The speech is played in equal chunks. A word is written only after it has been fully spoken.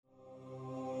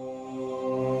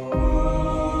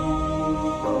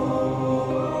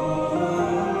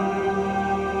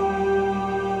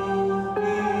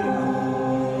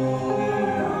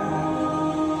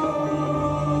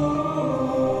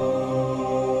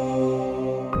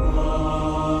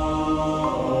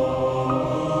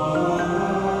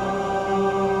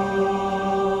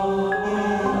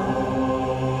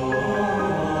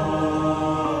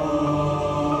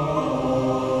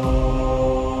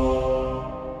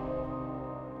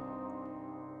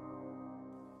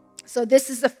So this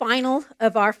is the final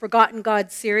of our Forgotten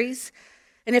God series.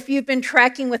 And if you've been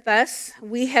tracking with us,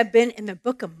 we have been in the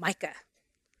book of Micah.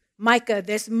 Micah,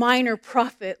 this minor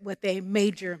prophet with a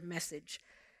major message.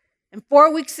 And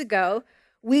 4 weeks ago,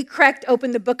 we cracked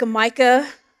open the book of Micah,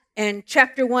 and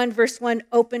chapter 1, verse 1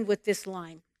 opened with this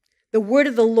line. The word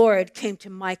of the Lord came to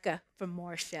Micah from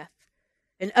Moresheth.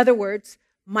 In other words,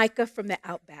 Micah from the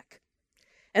outback.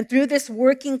 And through this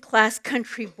working class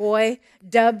country boy,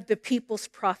 dubbed the people's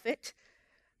prophet,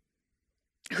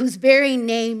 whose very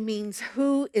name means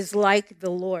who is like the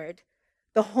Lord,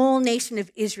 the whole nation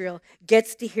of Israel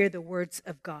gets to hear the words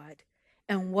of God.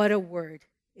 And what a word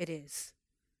it is.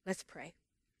 Let's pray.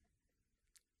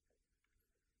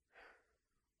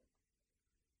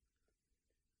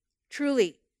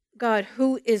 Truly, God,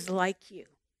 who is like you?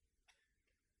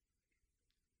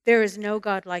 There is no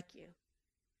God like you.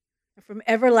 And from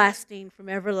everlasting,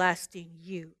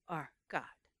 you are God.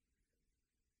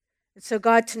 And so,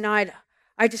 God, tonight,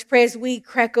 I just pray as we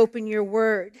crack open your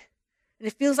word, and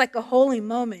it feels like a holy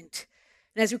moment.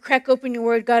 And as we crack open your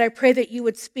word, God, I pray that you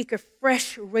would speak a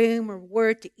fresh rhema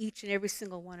word to each and every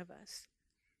single one of us.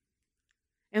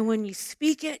 And when you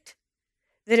speak it,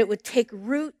 that it would take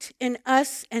root in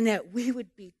us and that we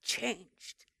would be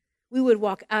changed. We would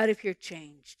walk out of here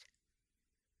changed.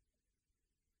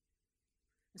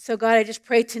 And so, God, I just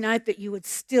pray tonight that you would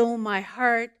still my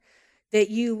heart, that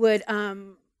you would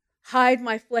hide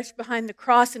my flesh behind the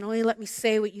cross and only let me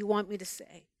say what you want me to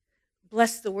say.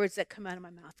 Bless the words that come out of my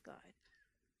mouth, God.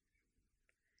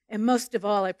 And most of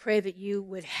all, I pray that you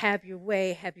would have your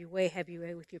way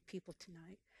with your people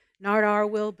tonight. Not our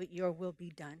will, but your will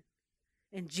be done.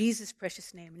 In Jesus'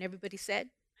 precious name. And everybody said?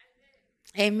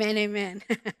 Amen, amen.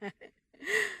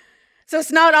 So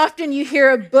it's not often you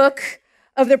hear a book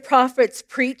of the prophets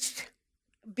preached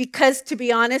because, to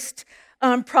be honest,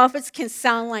 prophets can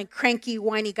sound like cranky,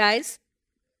 whiny guys.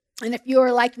 And if you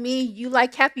are like me, you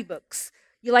like happy books.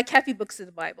 You like happy books of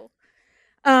the Bible.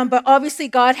 But obviously,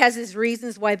 God has his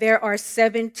reasons why there are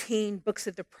 17 books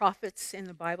of the prophets in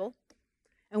the Bible.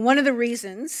 And one of the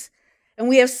reasons, and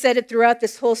we have said it throughout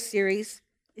this whole series,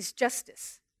 is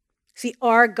justice. See,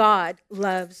 our God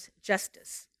loves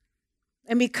justice.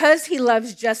 And because he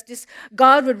loves justice,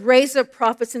 God would raise up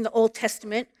prophets in the Old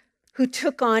Testament who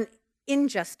took on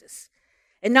injustice.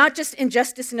 And not just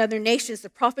injustice in other nations,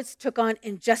 the prophets took on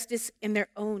injustice in their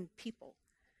own people.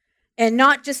 And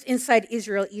not just inside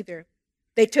Israel either.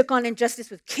 They took on injustice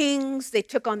with kings, they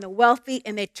took on the wealthy,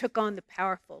 and they took on the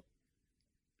powerful.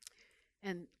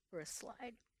 And for a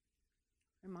slide,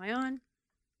 am I on?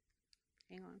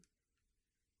 Hang on.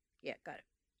 Yeah, got it.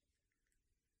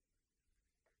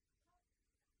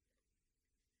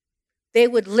 They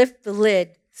would lift the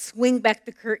lid, swing back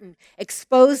the curtain,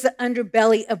 expose the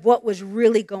underbelly of what was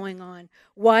really going on.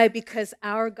 Why? Because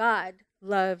our God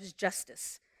loves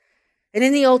justice. And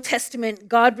in the Old Testament,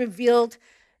 God revealed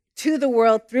to the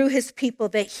world through his people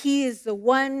that he is the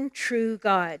one true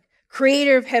God,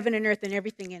 creator of heaven and earth and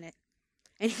everything in it.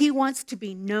 And he wants to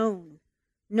be known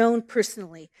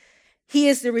personally. He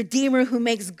is the Redeemer who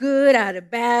makes good out of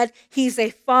bad. He's a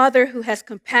father who has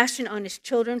compassion on his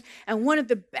children. And one of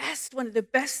the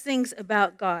best things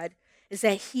about God is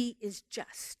that he is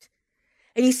just.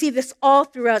 And you see this all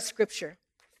throughout Scripture,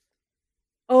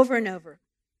 over and over.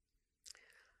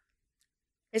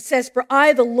 It says, "For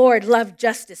I, the Lord, love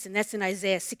justice," and that's in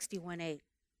Isaiah 61:8.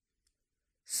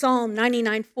 Psalm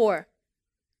 99:4.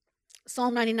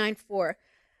 Psalm 99:4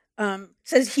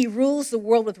 says he rules the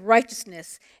world with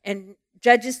righteousness and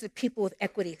judges the people with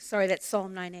equity. Sorry, that's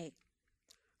Psalm 9:8.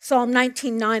 Psalm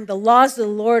 19:9, "The laws of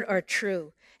the Lord are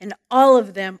true, and all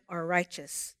of them are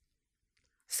righteous."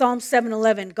 Psalm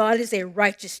 7:11, "God is a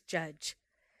righteous judge."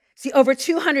 See, over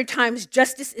 200 times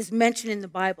justice is mentioned in the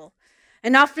Bible.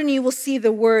 And often you will see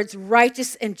the words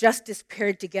righteous and justice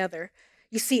paired together.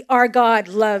 You see, our God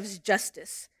loves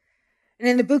justice. And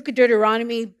in the book of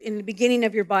Deuteronomy, in the beginning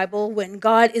of your Bible, when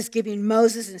God is giving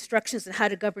Moses instructions on how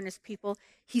to govern his people,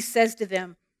 he says to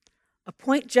them,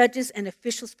 "Appoint judges and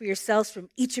officials for yourselves from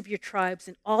each of your tribes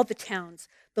and all the towns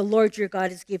the Lord your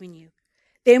God is giving you.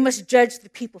 They must judge the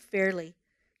people fairly.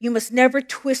 You must never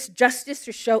twist justice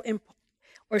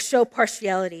or show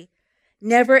partiality.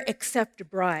 Never accept a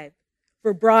bribe.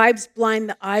 For bribes blind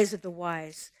the eyes of the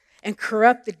wise and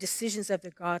corrupt the decisions of the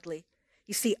godly."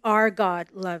 You see, our God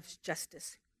loves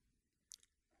justice.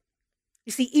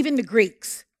 You see, even the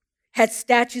Greeks had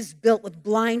statues built with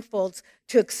blindfolds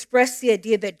to express the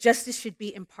idea that justice should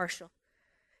be impartial.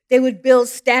 They would build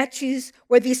statues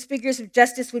where these figures of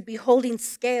justice would be holding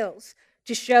scales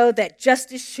to show that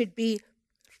justice should be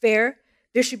fair.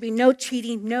 There should be no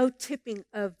cheating, no tipping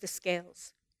of the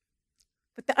scales.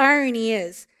 But the irony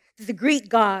is that the Greek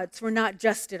gods were not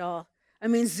just at all. I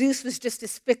mean, Zeus was just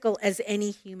as fickle as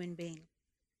any human being.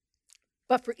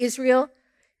 But for Israel,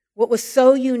 what was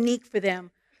so unique for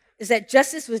them is that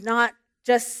justice was not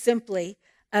just simply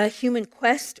a human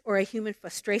quest or a human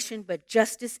frustration, but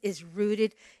justice is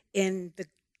rooted in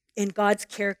God's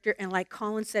character. And like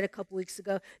Colin said a couple weeks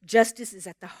ago, justice is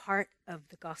at the heart of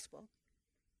the gospel.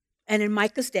 And in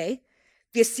Micah's day,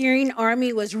 the Assyrian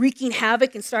army was wreaking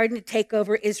havoc and starting to take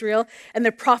over Israel. And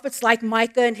the prophets like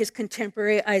Micah and his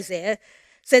contemporary Isaiah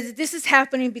said that this is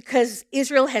happening because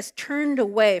Israel has turned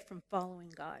away from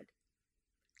following God.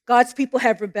 God's people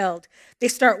have rebelled. They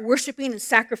start worshiping and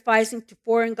sacrificing to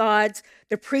foreign gods.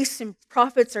 The priests and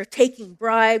prophets are taking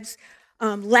bribes.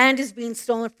 Land is being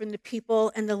stolen from the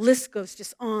people, and the list goes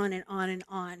just on and on and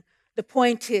on. The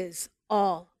point is,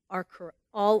 all are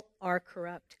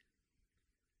corrupt.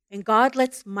 And God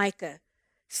lets Micah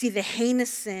see the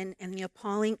heinous sin and the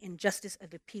appalling injustice of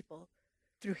the people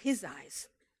through his eyes,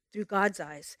 through God's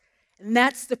eyes. And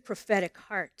that's the prophetic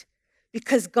heart.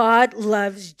 Because God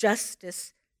loves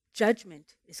justice,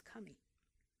 judgment is coming.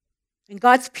 And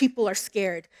God's people are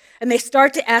scared. And they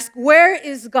start to ask, where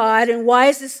is God and why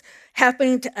is this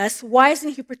happening to us? Why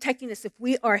isn't he protecting us if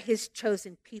we are his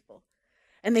chosen people?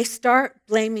 And they start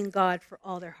blaming God for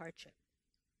all their hardship.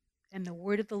 And the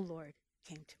word of the Lord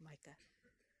came to Micah.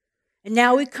 And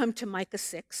now we come to Micah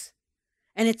 6,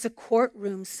 and it's a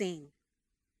courtroom scene.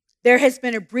 There has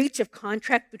been a breach of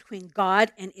contract between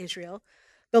God and Israel.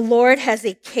 The Lord has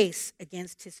a case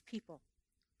against his people.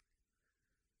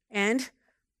 And,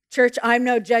 church, I'm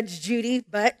no Judge Judy,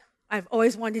 but I've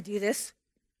always wanted to do this.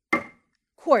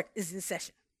 Court is in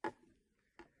session.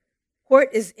 Court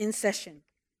is in session.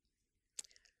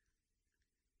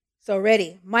 So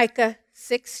ready, Micah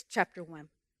 6, chapter 1.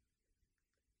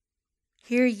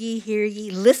 Hear ye,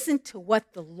 listen to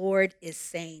what the Lord is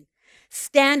saying.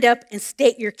 Stand up and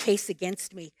state your case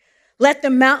against me. Let the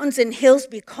mountains and hills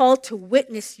be called to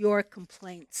witness your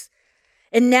complaints.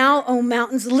 And now, O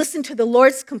mountains, listen to the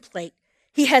Lord's complaint.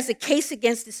 He has a case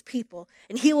against his people,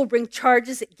 and he will bring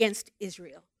charges against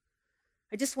Israel.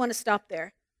 I just want to stop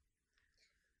there.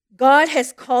 God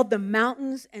has called the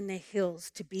mountains and the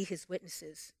hills to be his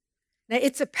witnesses. Now,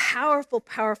 it's a powerful,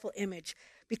 powerful image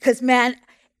because, man,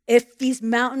 if these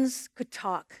mountains could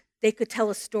talk, they could tell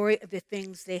a story of the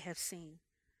things they have seen.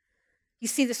 You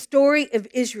see, the story of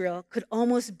Israel could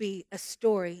almost be a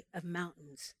story of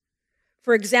mountains.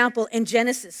 For example, in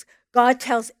Genesis, God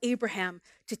tells Abraham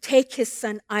to take his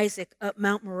son Isaac up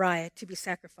Mount Moriah to be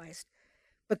sacrificed.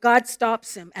 But God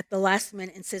stops him at the last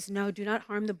minute and says, no, do not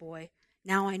harm the boy.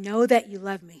 Now I know that you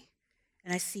love me,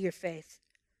 and I see your faith.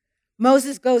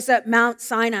 Moses goes up Mount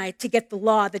Sinai to get the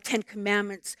law, the 10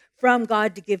 Commandments from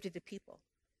God to give to the people.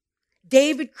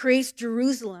 David creates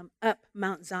Jerusalem up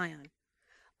Mount Zion.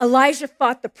 Elijah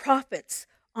fought the prophets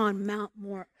on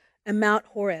Mount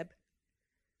Horeb.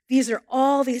 These are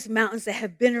all these mountains that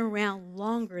have been around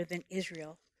longer than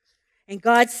Israel. And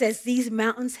God says these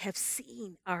mountains have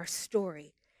seen our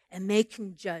story, and they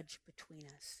can judge between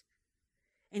us.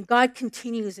 And God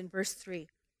continues in verse 3.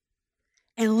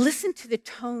 And listen to the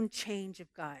tone change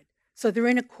of God. So they're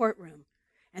in a courtroom.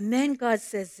 And then God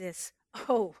says this,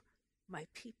 oh, my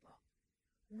people,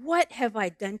 what have I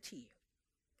done to you?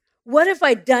 What have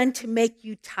I done to make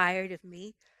you tired of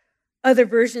me? Other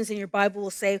versions in your Bible will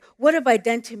say, what have I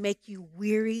done to make you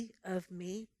weary of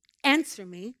me? Answer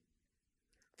me.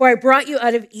 For I brought you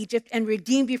out of Egypt and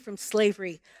redeemed you from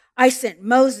slavery. I sent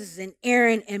Moses and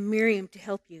Aaron and Miriam to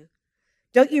help you.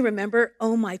 Don't you remember,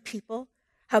 oh my people,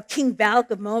 how King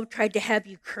Balak of Moab tried to have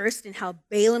you cursed and how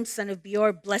Balaam, son of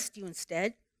Beor, blessed you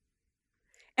instead?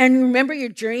 And remember your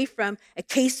journey from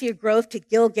Acacia Grove to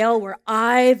Gilgal, where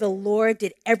I, the Lord,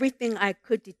 did everything I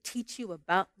could to teach you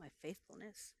about my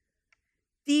faithfulness?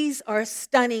 These are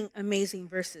stunning, amazing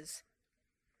verses.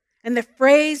 And the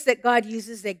phrase that God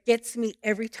uses that gets me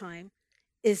every time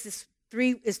is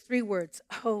three words,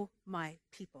 oh, my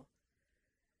people.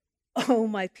 Oh,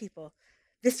 my people.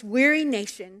 This weary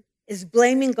nation is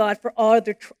blaming God for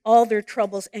all their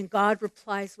troubles, and God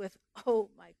replies with, oh,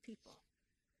 my people.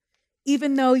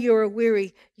 Even though you are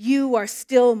weary, you are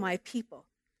still my people.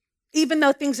 Even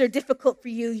though things are difficult for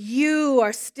you, you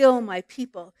are still my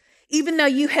people. Even though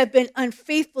you have been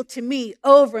unfaithful to me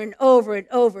over and over and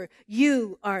over,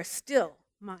 you are still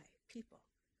my people.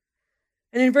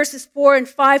 And in verses 4 and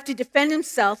 5, to defend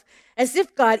himself, as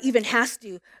if God even has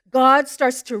to, God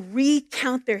starts to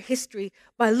recount their history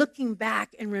by looking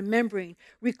back and remembering,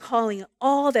 recalling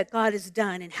all that God has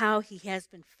done and how he has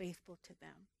been faithful to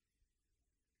them.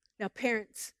 Now,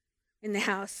 parents in the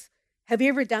house, have you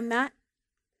ever done that?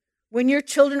 When your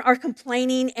children are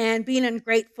complaining and being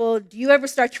ungrateful, do you ever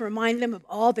start to remind them of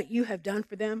all that you have done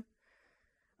for them?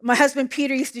 My husband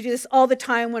Peter used to do this all the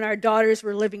time when our daughters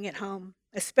were living at home,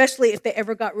 especially if they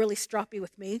ever got really stroppy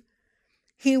with me.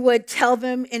 He would tell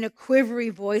them in a quivery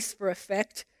voice for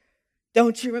effect,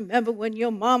 "Don't you remember when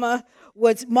your mama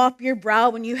would mop your brow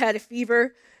when you had a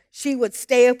fever? She would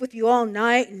stay up with you all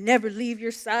night and never leave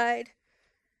your side."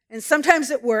 And sometimes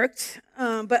it worked,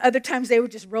 but other times they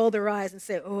would just roll their eyes and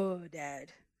say, "Oh,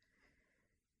 Dad."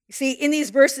 You see, in these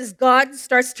verses, God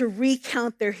starts to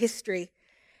recount their history,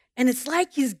 and it's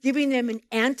like he's giving them an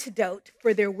antidote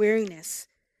for their weariness.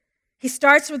 He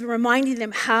starts with reminding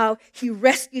them how he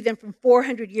rescued them from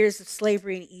 400 years of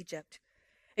slavery in Egypt.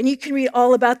 And you can read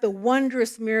all about the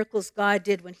wondrous miracles God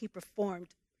did when he performed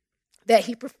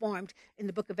in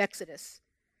the book of Exodus.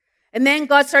 And then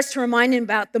God starts to remind him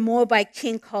about the Moabite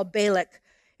king called Balak.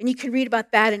 And you can read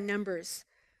about that in Numbers,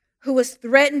 who was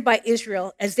threatened by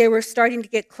Israel as they were starting to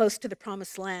get close to the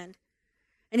promised land.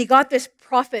 And he got this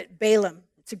prophet Balaam.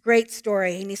 It's a great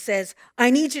story. And he says, "I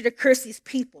need you to curse these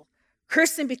people.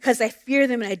 Curse them because I fear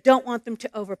them and I don't want them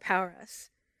to overpower us."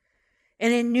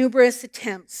 And in numerous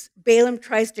attempts, Balaam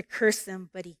tries to curse them,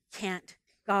 but he can't.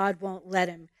 God won't let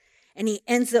him. And he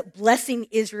ends up blessing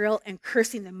Israel and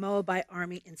cursing the Moabite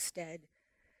army instead.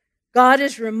 God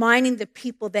is reminding the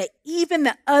people that even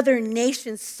the other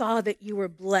nations saw that you were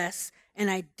blessed,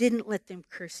 and I didn't let them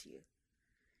curse you.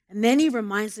 And then he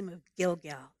reminds them of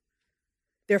Gilgal,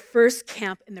 their first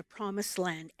camp in the promised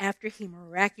land after he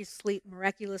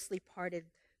miraculously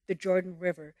parted the Jordan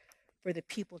River for the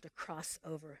people to cross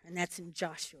over. And that's in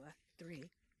Joshua 3.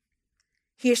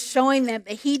 He is showing them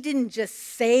that he didn't just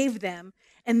save them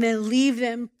and then leave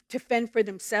them to fend for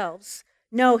themselves.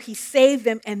 No, he saved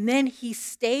them and then he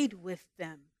stayed with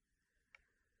them.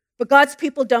 But God's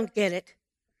people don't get it.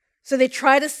 So they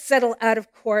try to settle out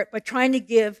of court by trying to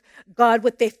give God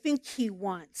what they think he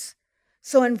wants.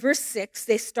 So in verse 6,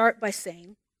 they start by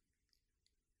saying,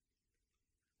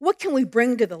 "What can we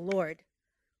bring to the Lord?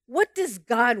 What does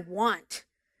God want?"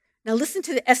 Now listen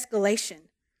to the escalation.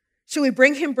 Should we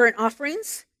bring him burnt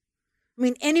offerings? I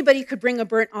mean, anybody could bring a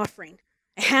burnt offering.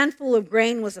 A handful of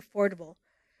grain was affordable.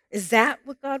 Is that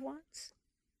what God wants?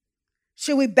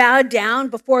 Should we bow down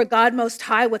before God Most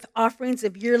High with offerings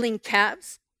of yearling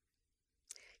calves?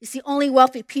 You see, only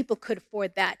wealthy people could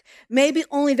afford that. Maybe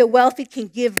only the wealthy can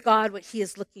give God what he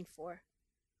is looking for.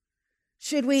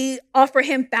 Should we offer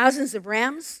him thousands of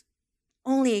rams?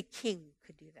 Only a king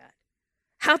could do that.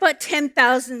 How about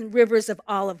 10,000 rivers of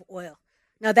olive oil?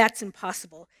 Now that's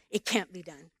impossible. It can't be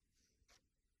done.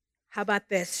 How about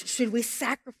this? Should we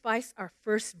sacrifice our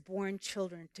firstborn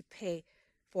children to pay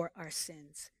for our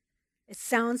sins? It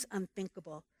sounds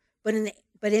unthinkable, but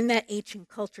in that ancient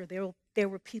culture, there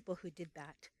were people who did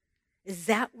that. Is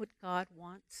that what God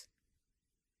wants?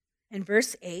 In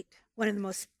verse 8, one of the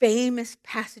most famous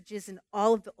passages in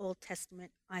all of the Old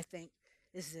Testament, I think,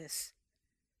 is this.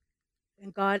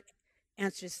 And God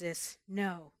answers this,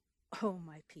 "No, oh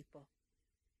my people.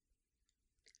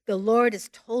 The Lord has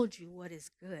told you what is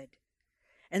good.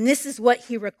 And this is what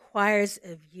he requires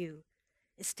of you,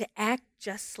 is to act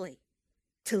justly,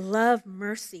 to love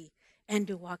mercy, and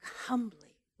to walk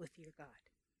humbly with your God."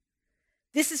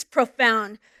 This is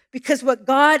profound because what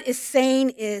God is saying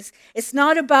is, it's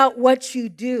not about what you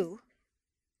do.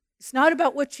 It's not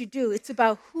about what you do. It's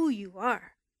about who you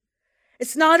are.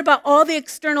 It's not about all the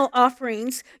external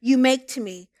offerings you make to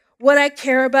me. What I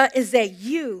care about is that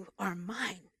you are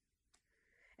mine.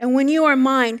 And when you are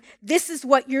mine, this is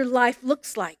what your life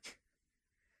looks like.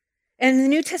 And the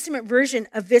New Testament version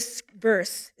of this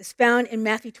verse is found in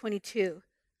Matthew 22.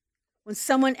 When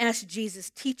someone asked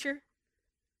Jesus, "Teacher,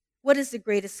 what is the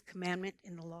greatest commandment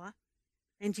in the law?"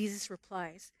 And Jesus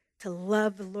replies, "To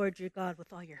love the Lord your God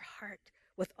with all your heart,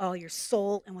 with all your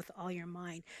soul, and with all your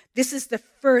mind." This is the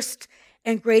first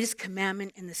and greatest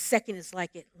commandment, and the second is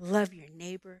like it. Love your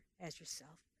neighbor as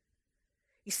yourself.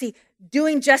 You see,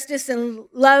 doing justice and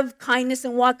love, kindness,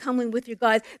 and walk humbly with your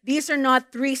God, these are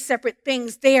not three separate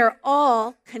things. They are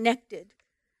all connected.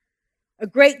 A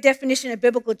great definition of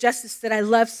biblical justice that I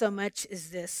love so much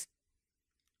is this.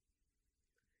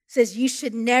 It says, you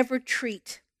should never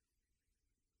treat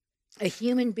a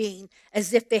human being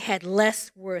as if they had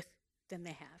less worth than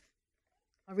they have.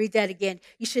 I'll read that again.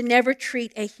 You should never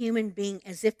treat a human being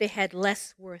as if they had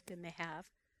less worth than they have.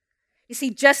 You see,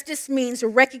 justice means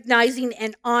recognizing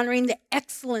and honoring the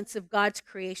excellence of God's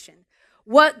creation.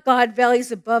 What God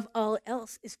values above all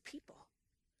else is people.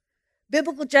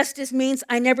 Biblical justice means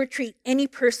I never treat any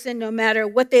person, no matter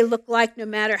what they look like, no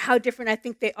matter how different I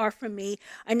think they are from me.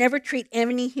 I never treat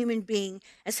any human being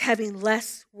as having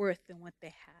less worth than what they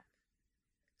have.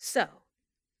 So,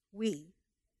 we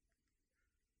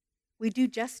do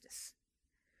justice.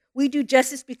 We do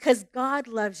justice because God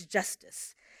loves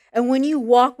justice. And when you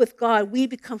walk with God, we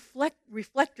become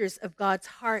reflectors of God's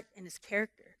heart and his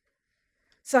character.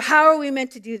 So how are we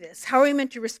meant to do this? How are we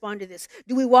meant to respond to this?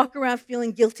 Do we walk around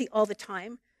feeling guilty all the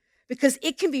time? Because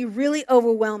it can be really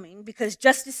overwhelming because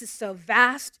justice is so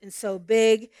vast and so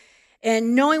big,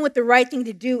 and knowing what the right thing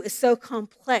to do is so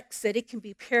complex that it can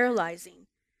be paralyzing.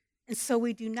 And so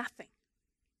we do nothing.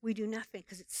 We do nothing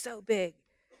because it's so big.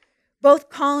 Both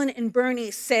Colin and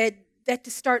Bernie said that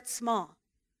to start small.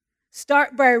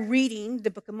 Start by reading the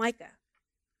book of Micah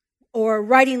or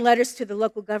writing letters to the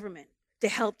local government to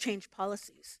help change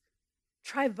policies.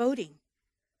 Try voting.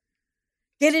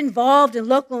 Get involved in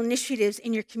local initiatives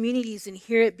in your communities and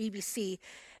here at BBC,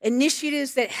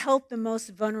 initiatives that help the most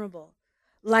vulnerable,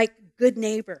 like Good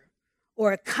Neighbor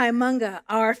or Kaimunga,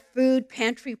 our food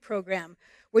pantry program,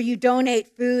 where you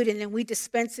donate food and then we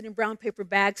dispense it in brown paper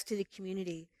bags to the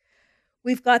community.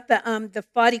 We've got the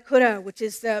Wharikura, which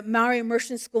is the Maori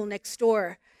immersion school next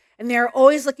door. And they're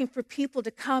always looking for people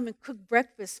to come and cook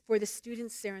breakfast for the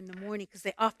students there in the morning because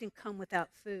they often come without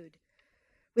food.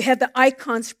 We have the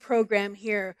Icons program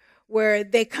here where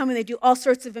they come and they do all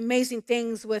sorts of amazing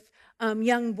things with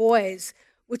young boys,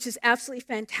 which is absolutely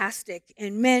fantastic.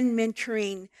 And men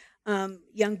mentoring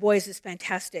young boys is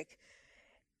fantastic.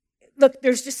 Look,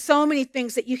 there's just so many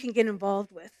things that you can get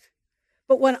involved with.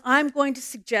 But what I'm going to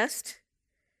suggest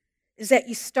is that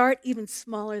you start even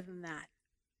smaller than that.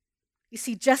 You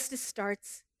see, justice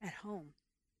starts at home.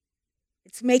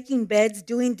 It's making beds,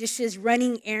 doing dishes,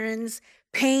 running errands,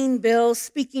 paying bills,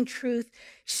 speaking truth,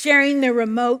 sharing the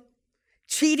remote,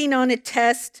 cheating on a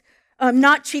test,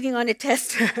 not cheating on a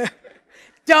test.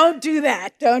 Don't do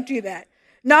that. Don't do that.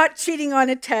 Not cheating on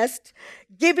a test,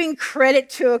 giving credit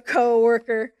to a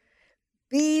coworker.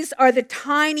 These are the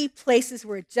tiny places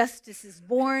where justice is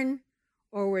born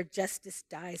or where justice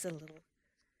dies a little.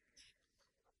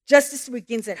 Justice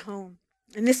begins at home.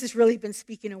 And this has really been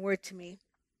speaking a word to me.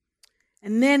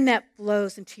 And then that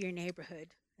flows into your neighborhood.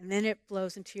 And then it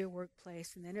flows into your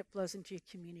workplace. And then it flows into your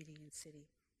community and city.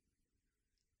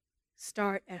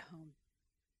 Start at home.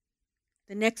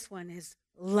 The next one is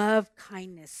love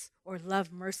kindness or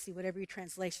love mercy, whatever your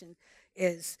translation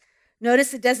is.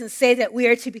 Notice it doesn't say that we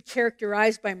are to be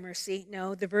characterized by mercy.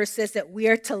 No, the verse says that we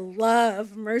are to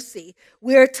love mercy.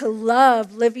 We are to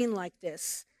love living like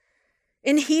this.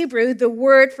 In Hebrew, the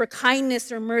word for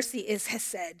kindness or mercy is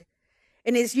hesed,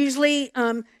 and is usually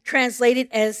translated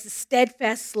as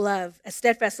steadfast love,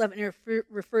 and it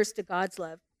refers to God's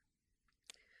love.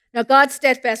 Now, God's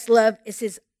steadfast love is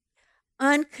his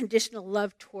unconditional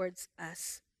love towards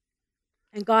us.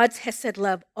 And God's hesed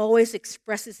love always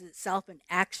expresses itself in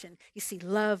action. You see,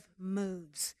 love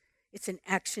moves. It's an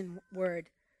action word.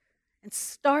 And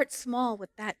start small with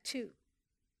that too.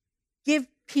 Give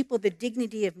people the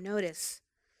dignity of notice.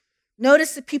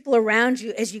 Notice the people around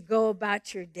you as you go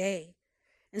about your day.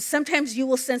 And sometimes you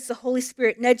will sense the Holy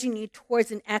Spirit nudging you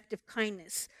towards an act of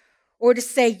kindness or to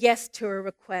say yes to a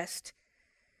request.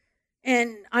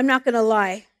 And I'm not going to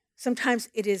lie, sometimes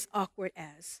it is awkward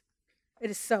as. It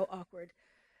is so awkward.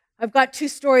 I've got 2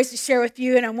 stories to share with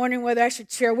you, and I'm wondering whether I should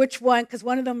share which one, because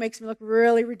one of them makes me look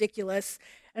really ridiculous,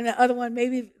 and the other one,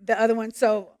 maybe the other one,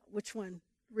 so which one?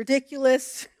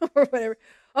 Ridiculous or whatever.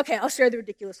 Okay, I'll share the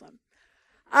ridiculous one.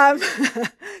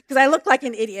 Because I look like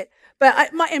an idiot.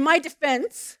 But in my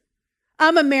defense,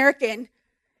 I'm American,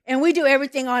 and we do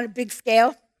everything on a big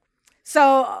scale.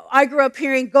 So I grew up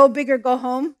hearing, go big or go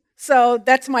home. So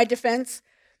that's my defense.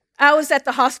 I was at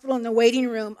the hospital in the waiting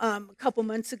room a couple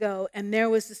months ago, and there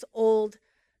was this old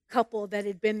couple that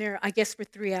had been there, I guess, for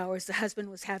 3 hours. The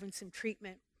husband was having some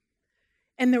treatment.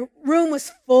 And the room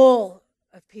was full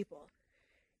of people.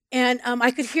 And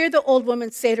I could hear the old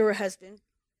woman say to her husband,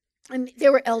 and they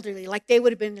were elderly, like they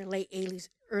would have been in their late 80s,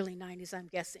 early 90s, I'm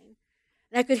guessing.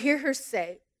 And I could hear her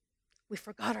say, we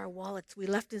forgot our wallets. We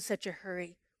left in such a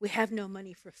hurry. We have no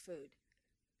money for food.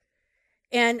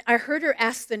 And I heard her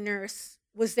ask the nurse,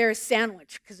 was there a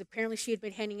sandwich? Because apparently she had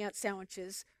been handing out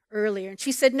sandwiches earlier. And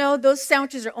she said, no, those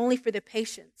sandwiches are only for the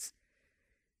patients.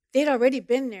 They'd already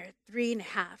been there 3.5,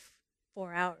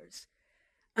 4 hours.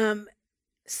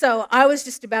 So I was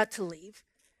just about to leave.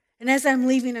 And as I'm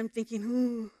leaving, I'm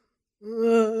thinking,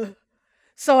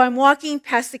 So I'm walking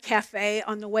past the cafe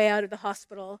on the way out of the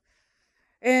hospital.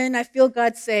 And I feel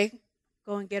God say,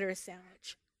 go and get her a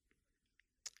sandwich.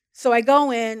 So I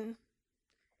go in,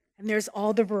 and there's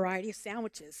all the variety of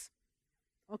sandwiches.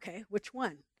 Okay, which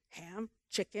one? Ham,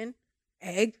 chicken,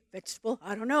 egg, vegetable?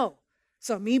 I don't know.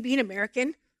 So me being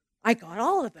American, I got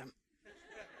all of them.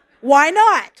 Why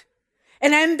not?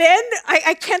 And then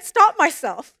I can't stop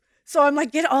myself. So I'm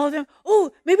like, get all of them.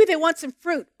 Oh, maybe they want some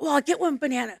fruit. Well, I'll get one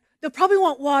banana. They'll probably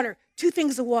want water, 2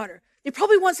 things of water. They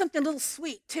probably want something a little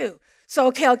sweet too. So,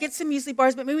 okay, I'll get some muesli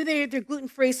bars, but maybe they're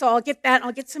gluten-free, so I'll get that, and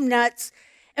I'll get some nuts.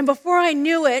 And before I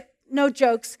knew it, no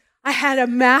jokes, I had a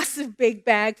massive big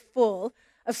bag full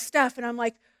of stuff. And I'm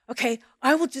like, okay,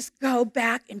 I will just go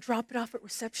back and drop it off at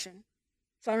reception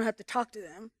so I don't have to talk to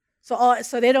them.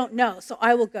 So they don't know, so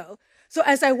I will go. So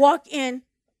as I walk in,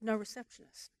 no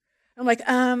receptionist. I'm like,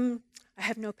 I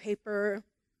have no paper.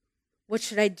 What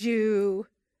should I do?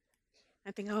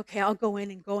 I'm thinking, okay, I'll go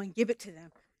in and give it to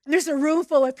them. And there's a room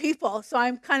full of people, so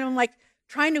I'm kind of like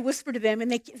trying to whisper to them, and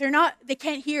they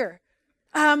can't hear.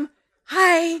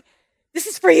 Hi, this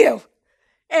is for you.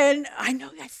 And I know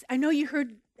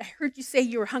I heard you say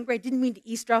you were hungry. I didn't mean to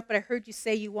eavesdrop, but I heard you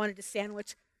say you wanted a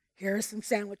sandwich. Here are some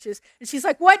sandwiches. And she's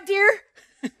like, what, dear?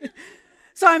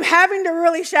 So I'm having to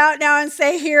really shout now and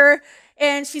say here.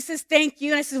 And she says, thank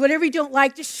you. And I says, whatever you don't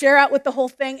like, just share out with the whole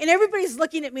thing. And everybody's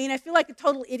looking at me, and I feel like a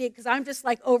total idiot because I'm just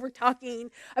like over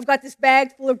talking. I've got this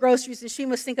bag full of groceries, and she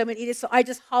must think I'm an idiot. So I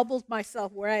just hobbled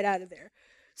myself right out of there.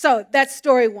 So that's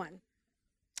story 1.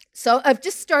 So of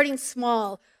just starting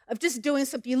small, of just doing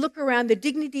something, you look around, the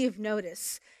dignity of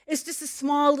notice. It's just a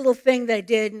small little thing that I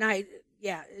did, and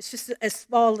it's just a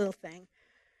small little thing.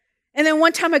 And then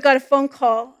one time I got a phone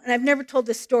call, and I've never told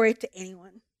this story to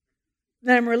anyone.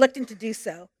 And I'm reluctant to do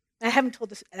so. I haven't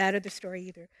told that other story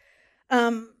either.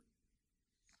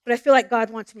 But I feel like God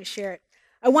wants me to share it.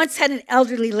 I once had an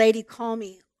elderly lady call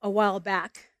me a while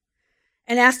back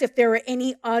and asked if there were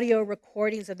any audio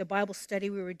recordings of the Bible study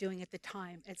we were doing at the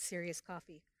time at Serious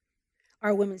Coffee,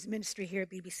 our women's ministry here at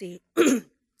BBC.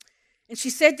 And she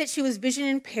said that she was vision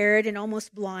impaired and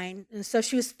almost blind, and so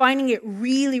she was finding it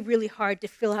really, really hard to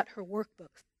fill out her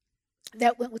workbook.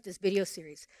 That went with this video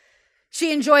series.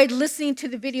 She enjoyed listening to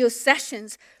the video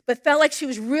sessions, but felt like she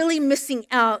was really missing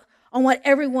out on what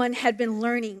everyone had been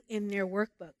learning in their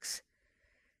workbooks.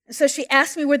 And so she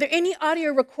asked me, were there any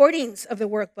audio recordings of the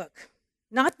workbook?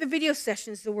 Not the video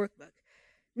sessions, the workbook.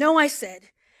 No, I said.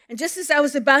 And just as I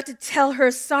was about to tell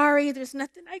her, sorry, there's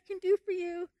nothing I can do for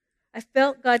you, I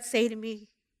felt God say to me,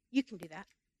 you can do that.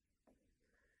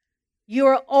 You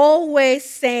are always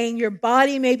saying your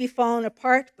body may be falling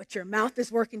apart, but your mouth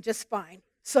is working just fine.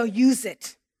 So use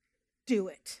it. Do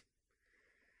it.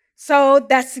 So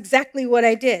that's exactly what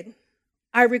I did.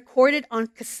 I recorded on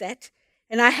cassette,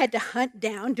 and I had to hunt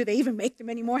down, do they even make them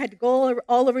anymore? I had to go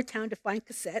all over town to find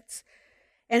cassettes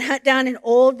and hunt down an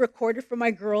old recorder for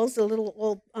my girls, a little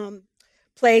old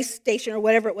PlayStation or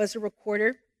whatever it was, a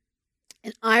recorder.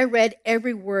 And I read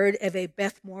every word of a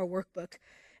Beth Moore workbook.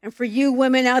 And for you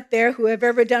women out there who have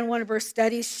ever done one of her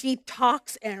studies, she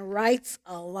talks and writes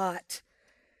a lot.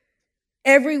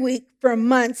 Every week for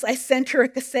months, I sent her a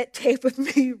cassette tape with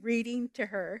me reading to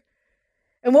her.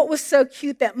 And what was so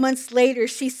cute that months later,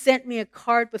 she sent me a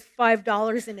card with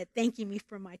 $5 in it, thanking me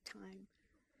for my time.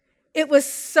 It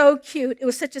was so cute. It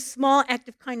was such a small act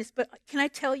of kindness. But can I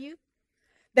tell you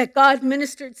that God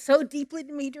ministered so deeply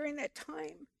to me during that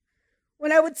time?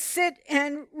 When I would sit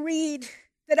and read,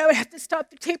 that I would have to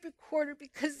stop the tape recorder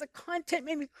because the content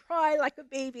made me cry like a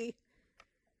baby.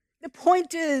 The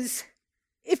point is,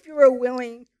 if you are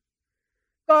willing,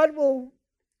 God will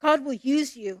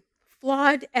use you,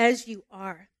 flawed as you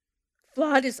are,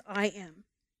 flawed as I am,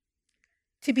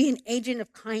 to be an agent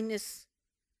of kindness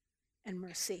and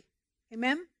mercy.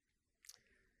 Amen?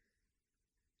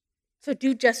 So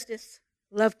do justice,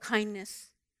 love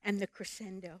kindness, and the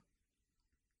crescendo.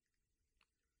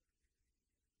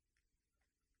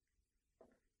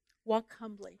 Walk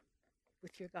humbly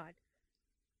with your God.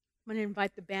 I'm going to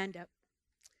invite the band up.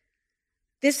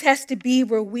 This has to be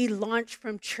where we launch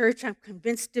from church. I'm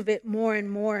convinced of it more and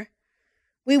more.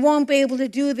 We won't be able to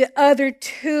do the other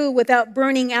two without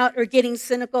burning out or getting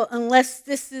cynical unless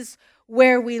this is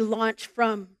where we launch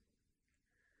from.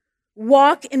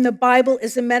 Walk in the Bible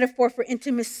is a metaphor for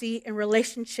intimacy and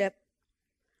relationship.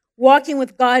 Walking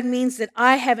with God means that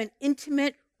I have an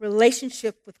intimate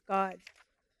relationship with God,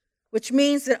 which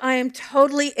means that I am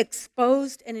totally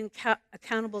exposed and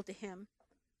accountable to Him.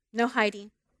 No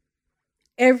hiding.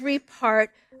 Every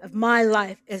part of my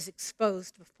life is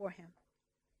exposed before Him.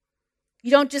 You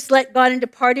don't just let God into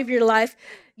part of your life.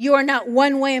 You are not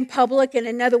one way in public and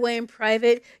another way in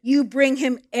private. You bring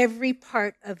Him every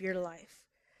part of your life.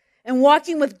 And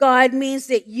walking with God means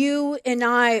that you and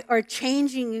I are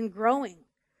changing and growing.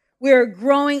 We are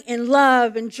growing in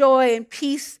love and joy and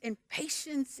peace and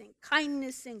patience and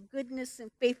kindness and goodness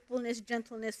and faithfulness,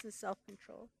 gentleness and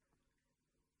self-control.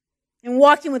 And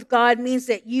walking with God means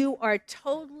that you are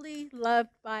totally loved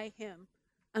by Him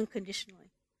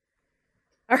unconditionally.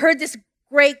 I heard this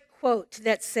great quote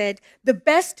that said, the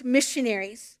best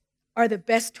missionaries are the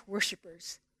best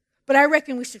worshipers. But I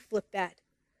reckon we should flip that.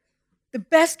 The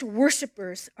best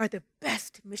worshipers are the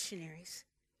best missionaries.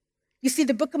 You see,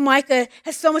 the book of Micah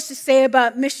has so much to say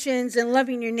about missions and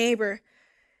loving your neighbor.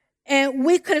 And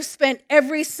we could have spent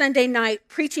every Sunday night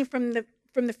preaching from the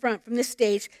front, from this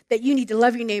stage, that you need to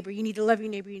love your neighbor, you need to love your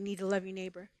neighbor, you need to love your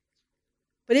neighbor.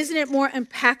 But isn't it more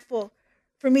impactful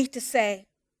for me to say,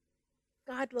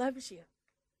 God loves you.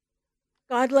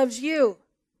 God loves you.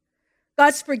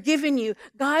 God's forgiven you.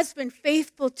 God's been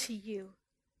faithful to you.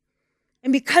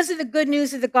 And because of the good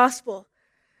news of the gospel,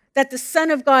 that the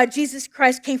Son of God, Jesus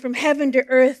Christ, came from heaven to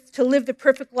earth to live the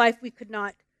perfect life we could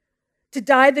not, to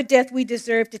die the death we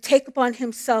deserve, to take upon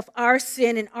himself our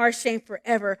sin and our shame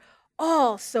forever,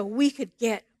 all so we could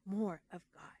get more of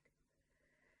God.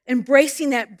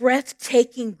 Embracing that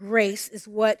breathtaking grace is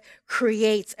what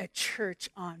creates a church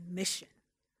on mission.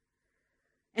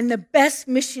 And the best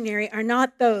missionary are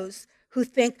not those who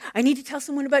think, I need to tell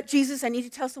someone about Jesus, I need to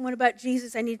tell someone about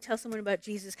Jesus, I need to tell someone about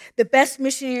Jesus. The best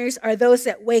missionaries are those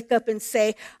that wake up and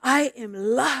say, I am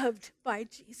loved by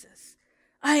Jesus.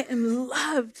 I am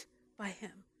loved by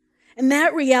him. And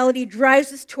that reality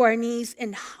drives us to our knees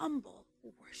in humble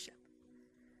worship.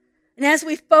 And as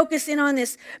we focus in on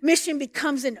this, mission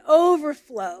becomes an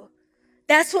overflow.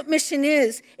 That's what mission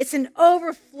is. It's an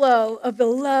overflow of the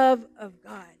love of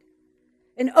God.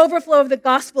 An overflow of the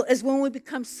gospel is when we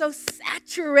become so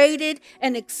saturated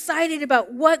and excited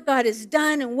about what God has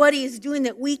done and what he is doing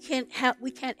that we can't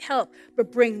help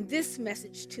but bring this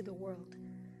message to the world.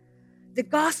 The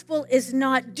gospel is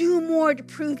not do more to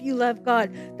prove you love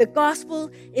God. The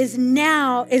gospel is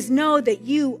know that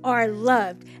you are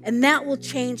loved, and that will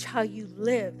change how you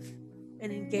live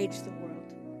and engage the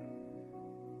world.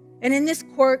 And in this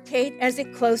quote, Kate, as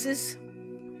it closes,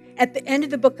 at the end of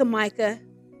the book of Micah,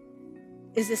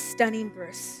 is a stunning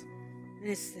verse. And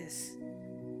it's this.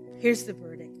 Here's the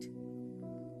verdict.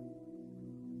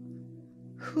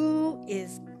 Who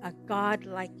is a God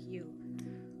like you,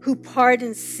 who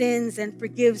pardons sins and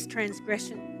forgives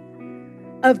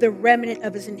transgression of the remnant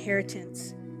of his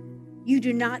inheritance? You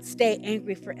do not stay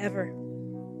angry forever,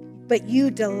 but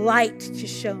you delight to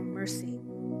show mercy.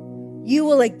 You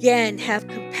will again have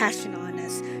compassion on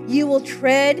us. You will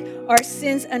tread our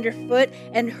sins underfoot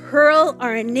and hurl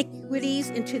our iniquities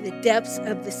into the depths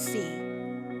of the sea.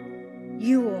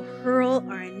 You will hurl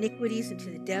our iniquities into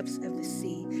the depths of the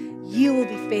sea. You will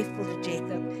be faithful to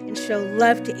Jacob and show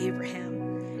love to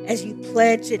Abraham as you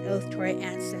pledged an oath to our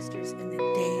ancestors in the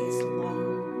days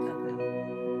long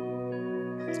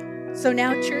ago. So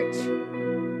now, church,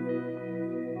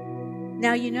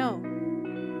 now you know.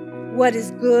 What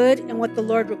is good and what the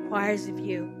Lord requires of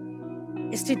you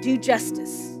is to do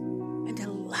justice and to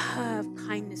love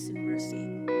kindness and mercy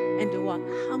and to walk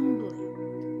humbly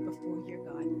before your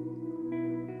God.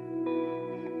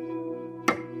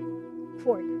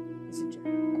 Court is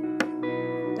adjourned.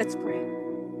 Let's pray.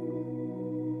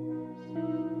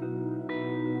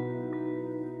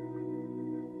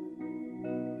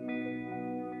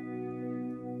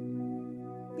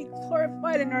 Be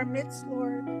glorified in our midst,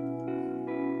 Lord.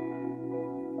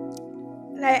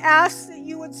 And I ask that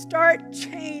you would start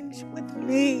change with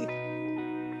me.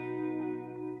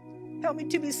 Help me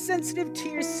to be sensitive to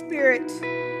your spirit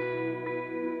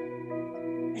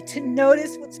and to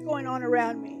notice what's going on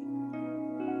around me.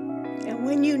 And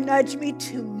when you nudge me,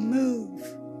 to move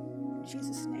in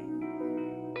Jesus'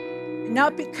 name. And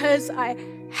not because I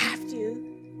have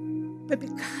to, but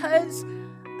because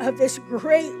of this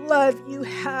great love you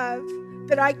have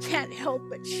that I can't help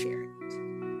but share it.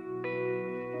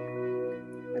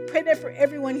 I pray that for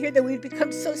everyone here that we've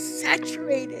become so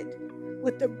saturated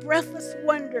with the breathless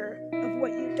wonder of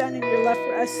what you've done in your love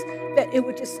for us that it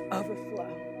would just overflow.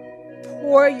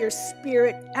 Pour your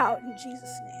spirit out in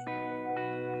Jesus' name.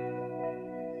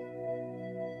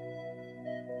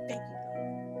 Thank you,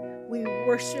 God. We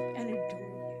worship and adore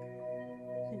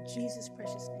you. In Jesus'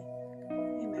 precious name.